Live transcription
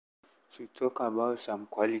to talk about some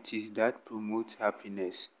qualities that promote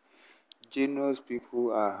happiness. Generous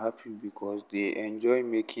people are happy because they enjoy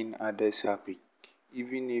making others happy,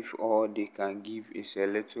 even if all they can give is a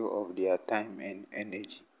little of their time and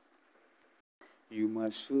energy. You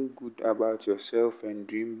must feel good about yourself and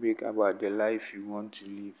dream big about the life you want to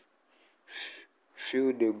live.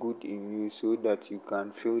 Feel the good in you so that you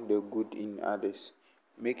can feel the good in others.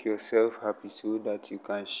 Make yourself happy so that you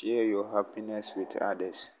can share your happiness with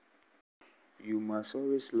others. You must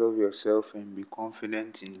always love yourself and be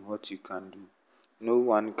confident in what you can do. No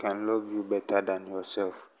one can love you better than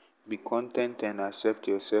yourself. Be content and accept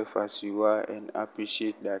yourself as you are and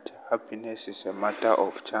appreciate that happiness is a matter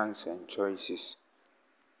of chance and choices.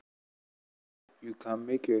 You can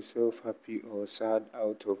make yourself happy or sad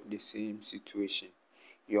out of the same situation.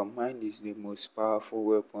 Your mind is the most powerful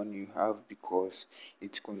weapon you have because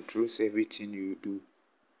it controls everything you do.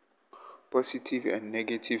 Positive and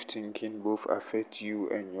negative thinking both affect you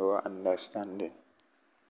and your understanding.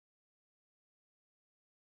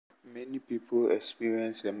 Many people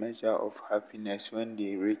experience a measure of happiness when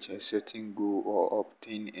they reach a certain goal or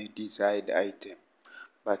obtain a desired item.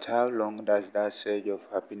 But how long does that surge of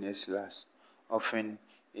happiness last? Often,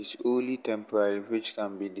 it's only temporary, which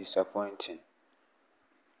can be disappointing.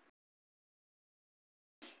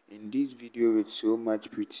 In this video with so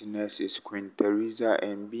much prettiness is Queen Teresa,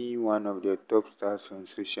 and being one of the top stars on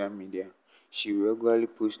social media. She regularly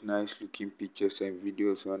posts nice looking pictures and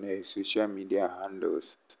videos on her social media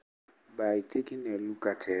handles. By taking a look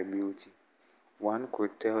at her beauty, one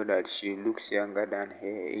could tell that she looks younger than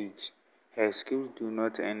her age. Her skills do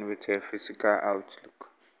not end with her physical outlook.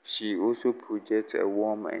 She also projects a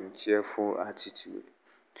warm and cheerful attitude.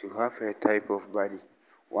 To have her type of body,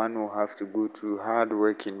 one will have to go through hard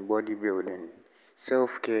work in bodybuilding,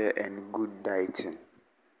 self-care and good dieting.